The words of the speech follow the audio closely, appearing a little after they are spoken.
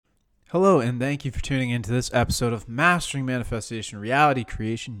Hello, and thank you for tuning into this episode of Mastering Manifestation Reality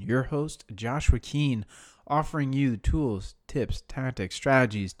Creation. Your host, Joshua Keene, offering you the tools, tips, tactics,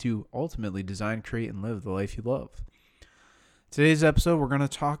 strategies to ultimately design, create, and live the life you love. Today's episode, we're going to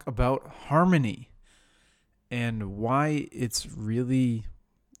talk about harmony and why it's really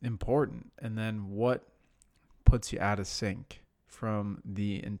important, and then what puts you out of sync from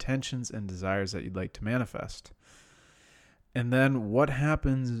the intentions and desires that you'd like to manifest. And then what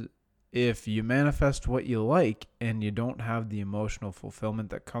happens if you manifest what you like and you don't have the emotional fulfillment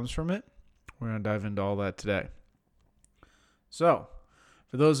that comes from it. We're going to dive into all that today. So,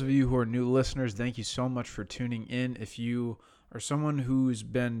 for those of you who are new listeners, thank you so much for tuning in. If you are someone who's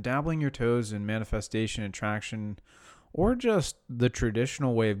been dabbling your toes in manifestation, attraction, or just the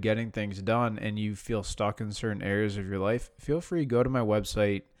traditional way of getting things done and you feel stuck in certain areas of your life, feel free to go to my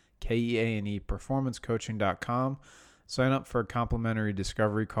website, keaneperformancecoaching.com. Sign up for a complimentary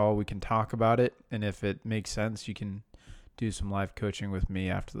discovery call. We can talk about it, and if it makes sense, you can do some live coaching with me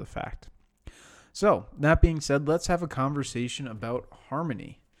after the fact. So, that being said, let's have a conversation about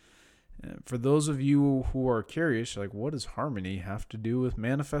harmony. For those of you who are curious, like, what does harmony have to do with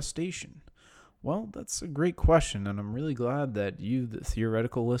manifestation? Well, that's a great question, and I'm really glad that you, the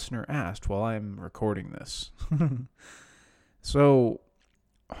theoretical listener, asked while I'm recording this. So,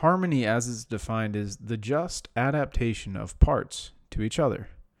 harmony, as it's defined, is the just adaptation of parts to each other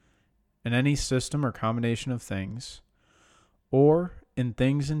in any system or combination of things, or in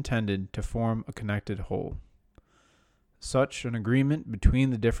things intended to form a connected whole. Such an agreement between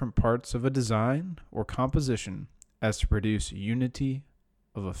the different parts of a design or composition as to produce unity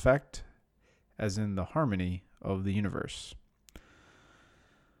of effect, as in the harmony of the universe.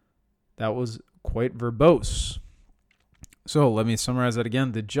 That was quite verbose. So let me summarize that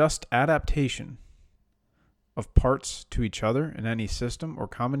again. The just adaptation of parts to each other in any system or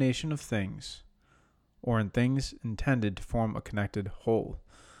combination of things, or in things intended to form a connected whole.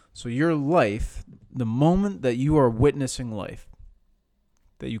 So your life, the moment that you are witnessing life,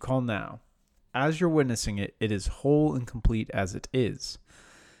 that you call now, as you're witnessing it, it is whole and complete as it is.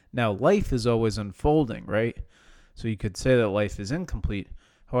 Now, life is always unfolding, right? So you could say that life is incomplete.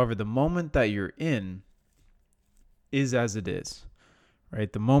 However, the moment that you're in is as it is,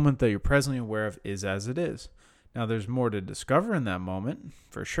 right? The moment that you're presently aware of is as it is. Now, there's more to discover in that moment,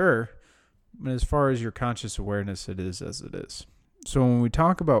 for sure, but as far as your conscious awareness, it is as it is. So when we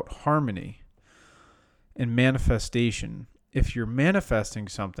talk about harmony and manifestation, if you're manifesting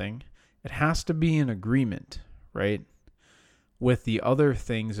something, it has to be in agreement, right, with the other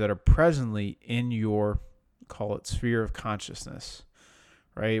things that are presently in your, call it, sphere of consciousness,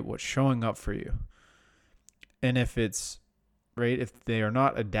 right? What's showing up for you. And if it's, right, if they are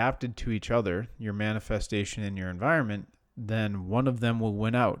not adapted to each other, your manifestation and your environment, then one of them will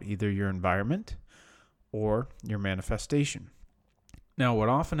win out, either your environment or your manifestation. Now, what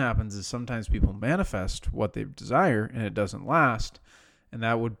often happens is sometimes people manifest what they desire and it doesn't last, and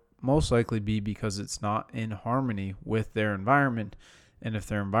that would most likely be because it's not in harmony with their environment. And if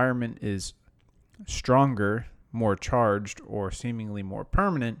their environment is stronger, more charged, or seemingly more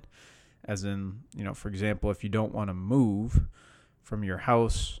permanent, as in, for example, if you don't want to move from your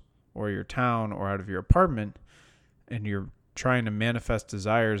house or your town or out of your apartment and you're trying to manifest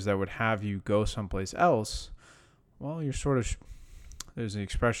desires that would have you go someplace else, well, you're sort of, there's an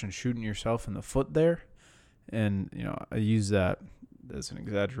expression, shooting yourself in the foot there. And, I use that as an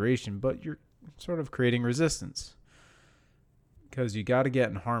exaggeration, but you're sort of creating resistance because you got to get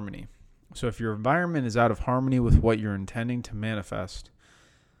in harmony. So if your environment is out of harmony with what you're intending to manifest,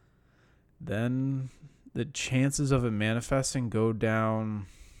 then the chances of it manifesting go down.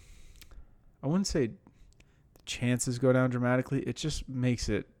 I wouldn't say the chances go down dramatically. It just makes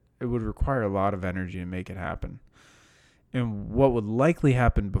it would require a lot of energy to make it happen. And what would likely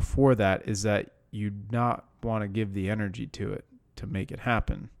happen before that is that you'd not want to give the energy to it to make it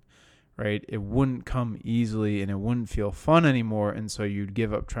happen, right? It wouldn't come easily and it wouldn't feel fun anymore. And so you'd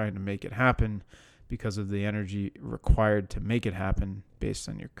give up trying to make it happen because of the energy required to make it happen based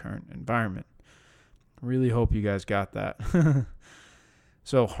on your current environment. Really hope you guys got that.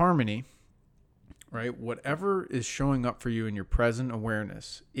 So harmony, right? Whatever is showing up for you in your present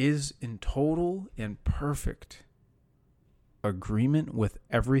awareness is in total and perfect agreement with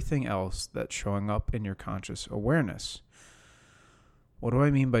everything else that's showing up in your conscious awareness. What do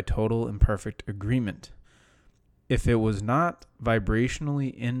I mean by total and perfect agreement? If it was not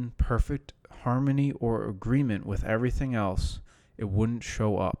vibrationally in perfect harmony or agreement with everything else, it wouldn't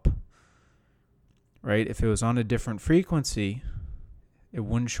show up, right? If it was on a different frequency, it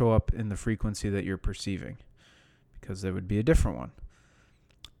wouldn't show up in the frequency that you're perceiving because there would be a different one.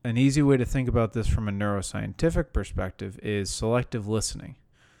 an easy way to think about this from a neuroscientific perspective is selective listening.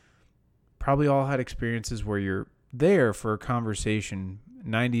 Probably all had experiences where you're there for a conversation,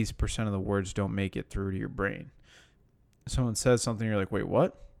 90% of the words don't make it through to your brain. Someone says something, you're like, wait,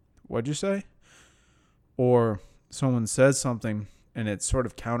 what? What'd you say? Or someone says something and it's sort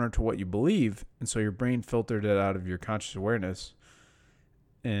of counter to what you believe, and so your brain filtered it out of your conscious awareness.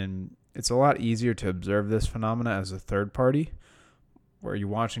 And it's a lot easier to observe this phenomena as a third party, where you're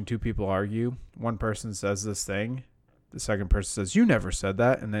watching two people argue. One person says this thing, the second person says, you never said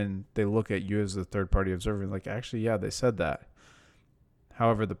that, and then they look at you as the third party observer like, actually, yeah, they said that.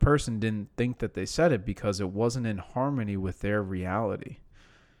 However, the person didn't think that they said it because it wasn't in harmony with their reality,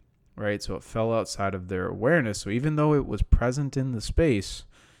 right? So it fell outside of their awareness. So even though it was present in the space,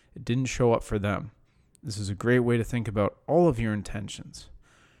 it didn't show up for them. This is a great way to think about all of your intentions,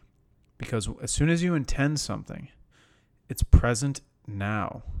 because as soon as you intend something, it's present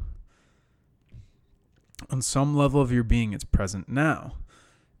now. On some level of your being, it's present now.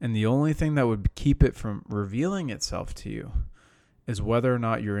 And the only thing that would keep it from revealing itself to you is whether or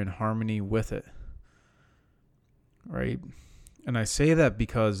not you're in harmony with it, right? And I say that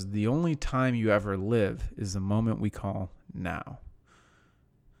because the only time you ever live is the moment we call now.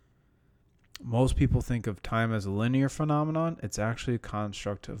 Most people think of time as a linear phenomenon. It's actually a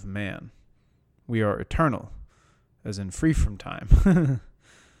construct of man. We are eternal, as in free from time,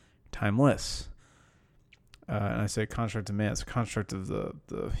 timeless. And I say construct of man, it's a construct of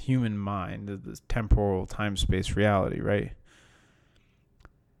the human mind, the temporal time-space reality, right?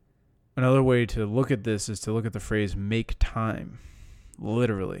 Another way to look at this is to look at the phrase make time,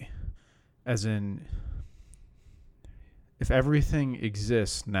 literally. As in, if everything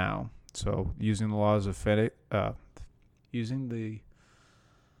exists now, so using the laws of using the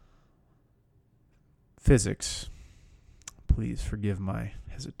physics, please forgive my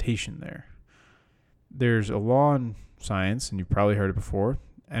hesitation there. There's a law in science, and you've probably heard it before.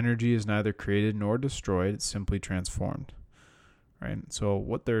 Energy is neither created nor destroyed, it's simply transformed. Right? So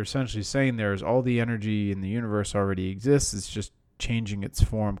what they're essentially saying there is all the energy in the universe already exists. It's just changing its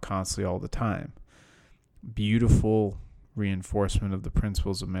form constantly all the time. Beautiful reinforcement of the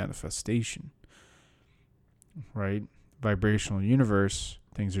principles of manifestation. Right? Vibrational universe,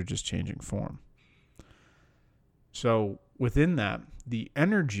 things are just changing form. So within that, the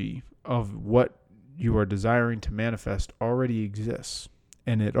energy of what you are desiring to manifest already exists.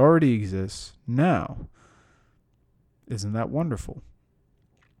 And it already exists now. Isn't that wonderful?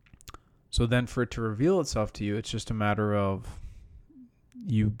 So then for it to reveal itself to you, it's just a matter of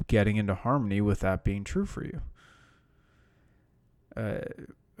you getting into harmony with that being true for you.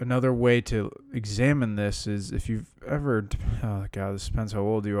 Another way to examine this is if you've ever, oh God, this depends how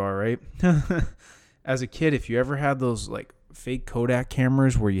old you are, right? As a kid, if you ever had those like fake Kodak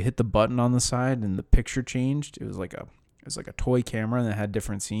cameras where you hit the button on the side and the picture changed, it was like a toy camera and it had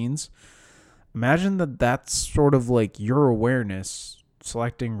different scenes. Imagine that that's sort of like your awareness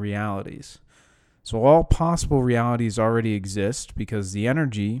selecting realities. So all possible realities already exist because the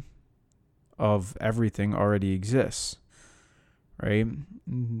energy of everything already exists, right?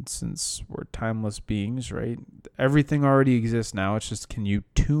 Since we're timeless beings, right? Everything already exists now. It's just, can you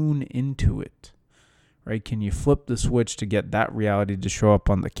tune into it, right? Can you flip the switch to get that reality to show up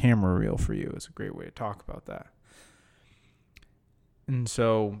on the camera reel for you? It's a great way to talk about that. And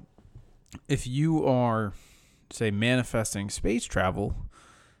so if you are, say, manifesting space travel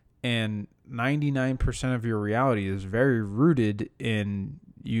and 99% of your reality is very rooted in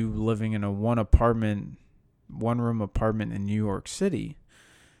you living in a one-room apartment in New York City,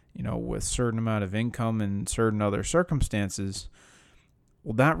 with certain amount of income and certain other circumstances,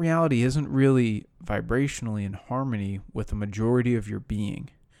 well, that reality isn't really vibrationally in harmony with the majority of your being.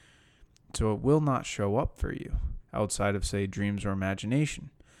 So it will not show up for you outside of, say, dreams or imagination,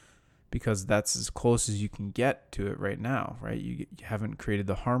 because that's as close as you can get to it right now, right? You haven't created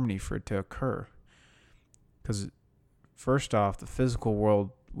the harmony for it to occur. Because first off, the physical world,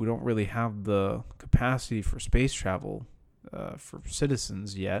 we don't really have the capacity for space travel for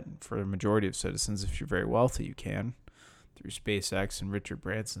citizens yet. For the majority of citizens, if you're very wealthy, you can, through SpaceX and Richard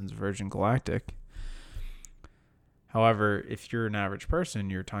Branson's Virgin Galactic. However, if you're an average person,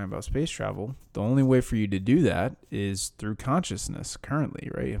 you're talking about space travel, the only way for you to do that is through consciousness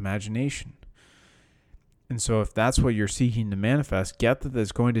currently, right? Imagination. And so if that's what you're seeking to manifest, get that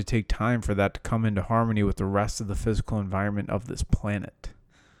it's going to take time for that to come into harmony with the rest of the physical environment of this planet.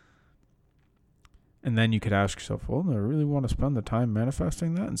 And then you could ask yourself, well, do I really want to spend the time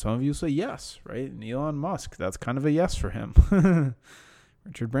manifesting that? And some of you say yes, right? And Elon Musk, that's kind of a yes for him.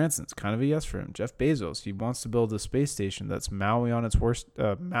 Richard Branson's kind of a yes for him. Jeff Bezos, he wants to build a space station that's Maui on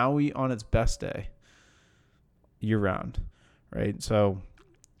its best day, year round, right? So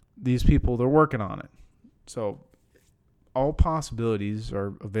these people, they're working on it. So all possibilities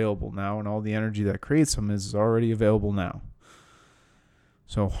are available now, and all the energy that creates them is already available now.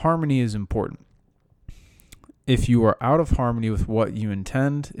 So harmony is important. If you are out of harmony with what you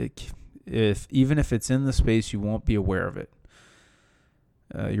intend, even if it's in the space, you won't be aware of it.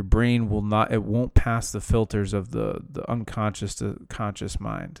 Your brain won't pass the filters of the unconscious to conscious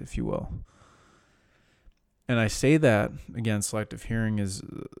mind, if you will. And I say that, again, selective hearing is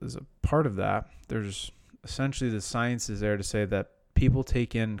a part of that. There's essentially the science is there to say that people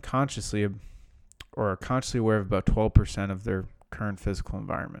take in consciously or are consciously aware of about 12% of their current physical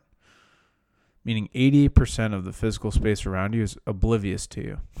environment, meaning 88% of the physical space around you is oblivious to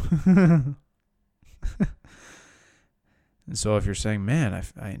you. And so if you're saying, man,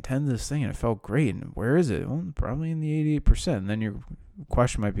 I intended this thing and it felt great, and where is it? Well, probably in the 88%. And then your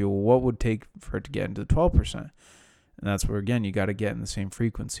question might be, well, what would take for it to get into the 12%? And that's where, again, you got to get in the same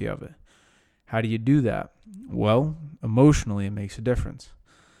frequency of it. How do you do that? Well, emotionally, it makes a difference.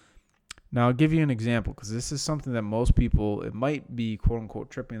 Now, I'll give you an example, because this is something that most people, it might be, quote unquote,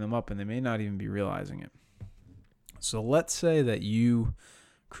 tripping them up, and they may not even be realizing it. So let's say that you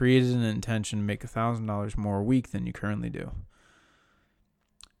created an intention to make $1,000 more a week than you currently do.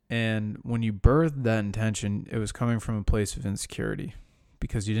 And when you birthed that intention, it was coming from a place of insecurity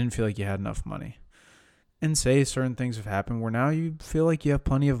because you didn't feel like you had enough money. And say certain things have happened where now you feel like you have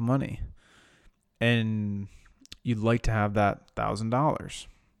plenty of money and you'd like to have that $1,000.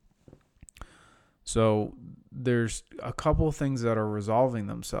 So there's a couple of things that are resolving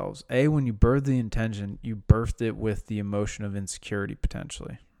themselves. A, when you birthed the intention, you birthed it with the emotion of insecurity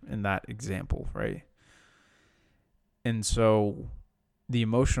potentially in that example, right? And so the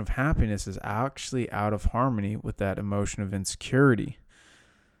emotion of happiness is actually out of harmony with that emotion of insecurity.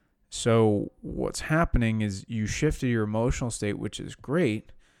 So what's happening is you shifted your emotional state, which is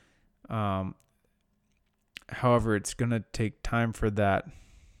great. However, it's going to take time for that.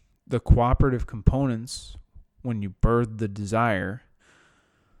 The cooperative components, when you birthed the desire,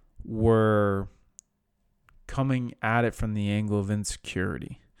 were coming at it from the angle of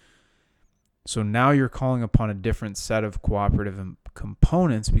insecurity. So now you're calling upon a different set of cooperative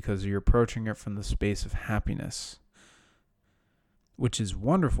components because you're approaching it from the space of happiness, which is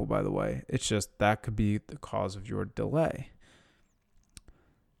wonderful, by the way. It's just that could be the cause of your delay.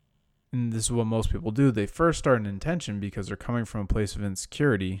 And this is what most people do. They first start an intention because they're coming from a place of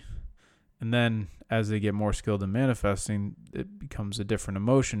insecurity. And then as they get more skilled in manifesting, it becomes a different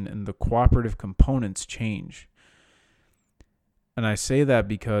emotion and the cooperative components change. And I say that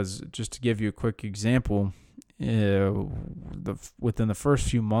because, just to give you a quick example, within the first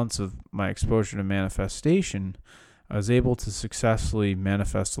few months of my exposure to manifestation, I was able to successfully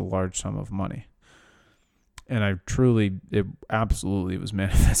manifest a large sum of money. And it absolutely was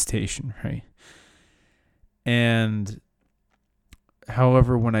manifestation, right? And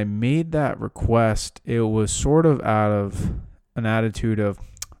however, when I made that request, it was sort of out of an attitude of,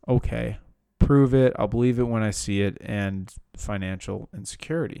 okay, prove it, I'll believe it when I see it, and financial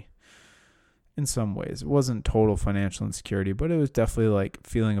insecurity. In some ways, it wasn't total financial insecurity, but it was definitely like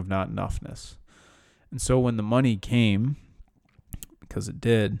feeling of not enoughness. And so when the money came, because it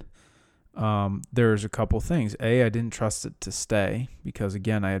did, there's a couple things. A, I didn't trust it to stay because,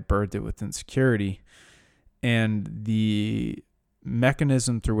 again, I had birthed it with insecurity. And the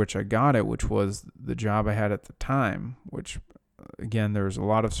mechanism through which I got it, which was the job I had at the time, which, again, there was a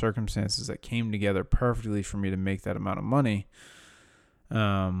lot of circumstances that came together perfectly for me to make that amount of money.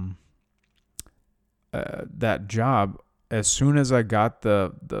 That job, as soon as I got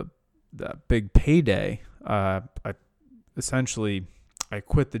that big payday, I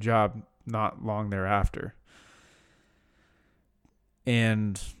quit the job not long thereafter.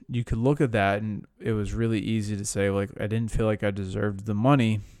 And you could look at that and it was really easy to say, like, I didn't feel like I deserved the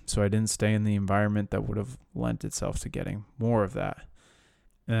money, so I didn't stay in the environment that would have lent itself to getting more of that.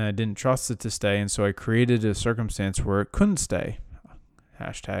 And I didn't trust it to stay, and so I created a circumstance where it couldn't stay.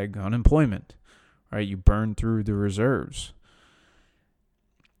 Hashtag unemployment, right? You burn through the reserves.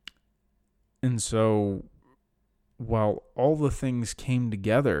 And so while all the things came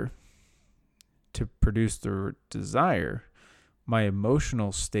together to produce the desire, my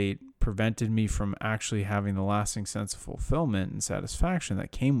emotional state prevented me from actually having the lasting sense of fulfillment and satisfaction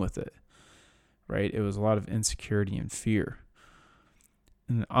that came with it, right? It was a lot of insecurity and fear.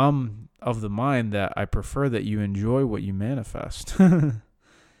 And I'm of the mind that I prefer that you enjoy what you manifest. And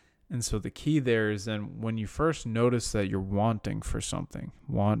And so the key there is then when you first notice that you're wanting for something,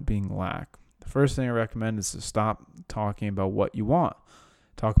 want being lack, the first thing I recommend is to stop talking about what you want.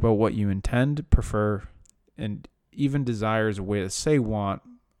 Talk about what you intend, prefer, and even desire is a way to say want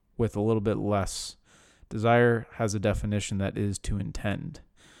with a little bit less. Desire has a definition that is to intend.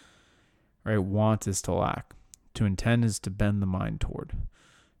 Right? Want is to lack. To intend is to bend the mind toward.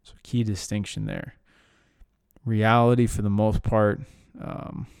 So key distinction there. Reality for the most part,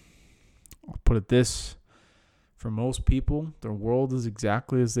 I'll put it this, for most people, their world is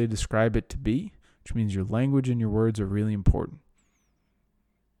exactly as they describe it to be, which means your language and your words are really important.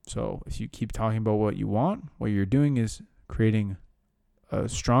 So if you keep talking about what you want, what you're doing is creating a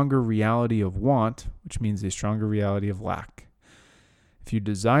stronger reality of want, which means a stronger reality of lack. If you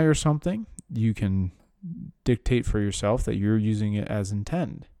desire something, you can dictate for yourself that you're using it as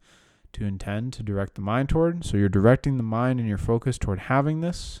intend. To intend, to direct the mind toward. So you're directing the mind and your focus toward having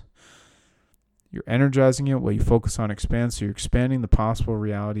this. You're energizing it. What you focus on expands. So you're expanding the possible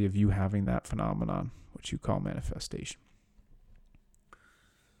reality of you having that phenomenon, which you call manifestation.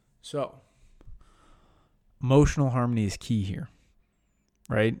 So, emotional harmony is key here,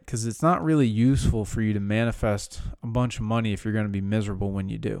 right? Because it's not really useful for you to manifest a bunch of money if you're going to be miserable when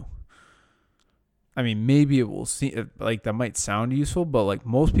you do. I mean, maybe it will seem like that might sound useful, but like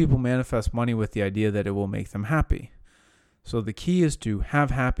most people manifest money with the idea that it will make them happy. So the key is to have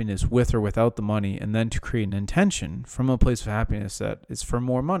happiness with or without the money, and then to create an intention from a place of happiness that is for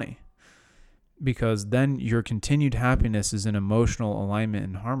more money. Because then your continued happiness is in emotional alignment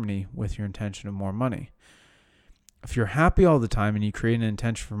and harmony with your intention of more money. If you're happy all the time and you create an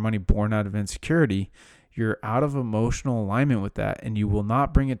intention for money born out of insecurity, you're out of emotional alignment with that, and you will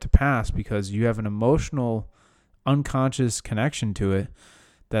not bring it to pass because you have an emotional, unconscious connection to it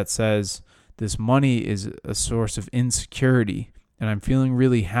that says this money is a source of insecurity, and I'm feeling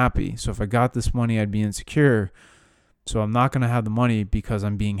really happy. So if I got this money, I'd be insecure. So I'm not going to have the money because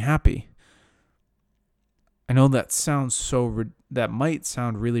I'm being happy. I know that that might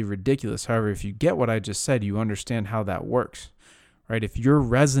sound really ridiculous. However, if you get what I just said, you understand how that works, right? If you're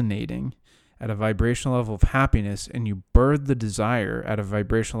resonating at a vibrational level of happiness and you birth the desire at a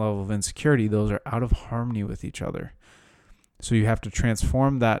vibrational level of insecurity, those are out of harmony with each other. So you have to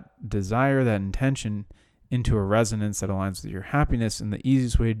transform that desire, that intention, into a resonance that aligns with your happiness. And the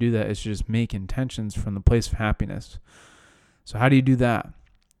easiest way to do that is to just make intentions from the place of happiness. So how do you do that?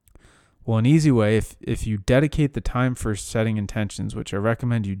 Well, an easy way, if you dedicate the time for setting intentions, which I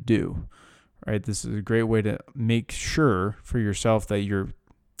recommend you do, right? This is a great way to make sure for yourself that you're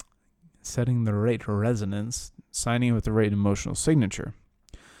setting the right resonance, signing with the right emotional signature,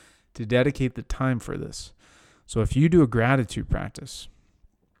 to dedicate the time for this. So if you do a gratitude practice,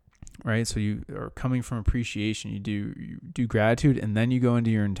 right? So you are coming from appreciation, you do gratitude, and then you go into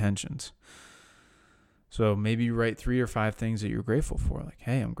your intentions. So maybe you write 3 or 5 things that you're grateful for. Like,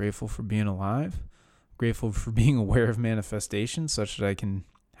 hey, I'm grateful for being alive. I'm grateful for being aware of manifestation such that I can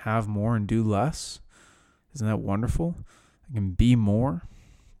have more and do less. Isn't that wonderful? I can be more.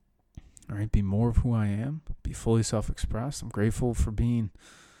 All right, be more of who I am. Be fully self-expressed. I'm grateful for being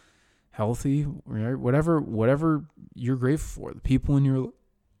healthy. Right? Whatever you're grateful for. The people in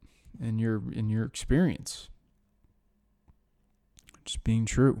your experience. Just being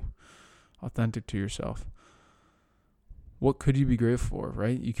true. Authentic to yourself. What could you be grateful for,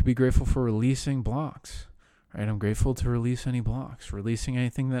 right? You could be grateful for releasing blocks, right? I'm grateful to release any blocks, releasing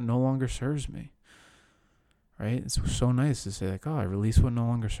anything that no longer serves me, right? It's so nice to say like, oh, I release what no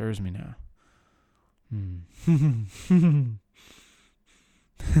longer serves me now.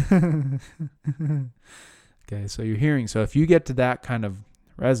 Okay, so you're hearing. So if you get to that kind of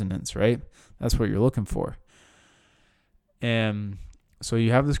resonance, right? That's what you're looking for. And so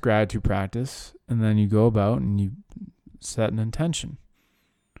you have this gratitude practice, and then you go about and you set an intention,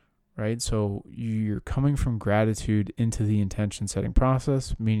 right? So you're coming from gratitude into the intention setting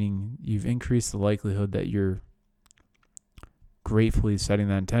process, meaning you've increased the likelihood that you're gratefully setting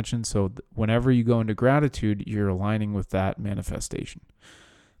that intention. So whenever you go into gratitude, you're aligning with that manifestation.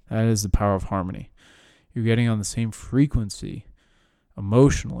 That is the power of harmony. You're getting on the same frequency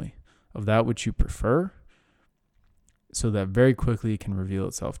emotionally of that which you prefer, so that very quickly it can reveal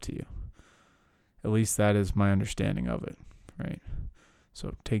itself to you. At least that is my understanding of it, right?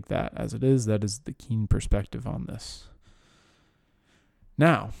 So take that as it is. That is the keen perspective on this.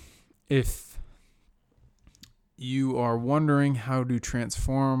 Now, if you are wondering how to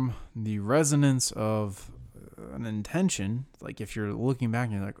transform the resonance of an intention, like if you're looking back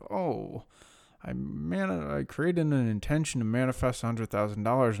and you're like, oh, I created an intention to manifest $100,000 and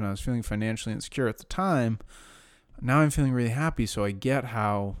I was feeling financially insecure at the time. Now I'm feeling really happy, so I get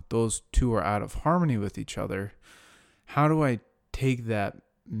how those two are out of harmony with each other. How do I take that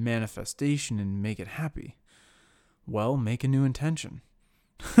manifestation and make it happy? Well, make a new intention.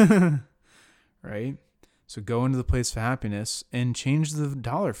 Right? So go into the place of happiness and change the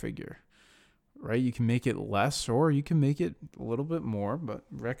dollar figure. Right? You can make it less or you can make it a little bit more, but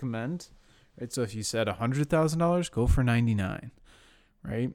recommend. Right? So if you said $100,000, go for 99. Right?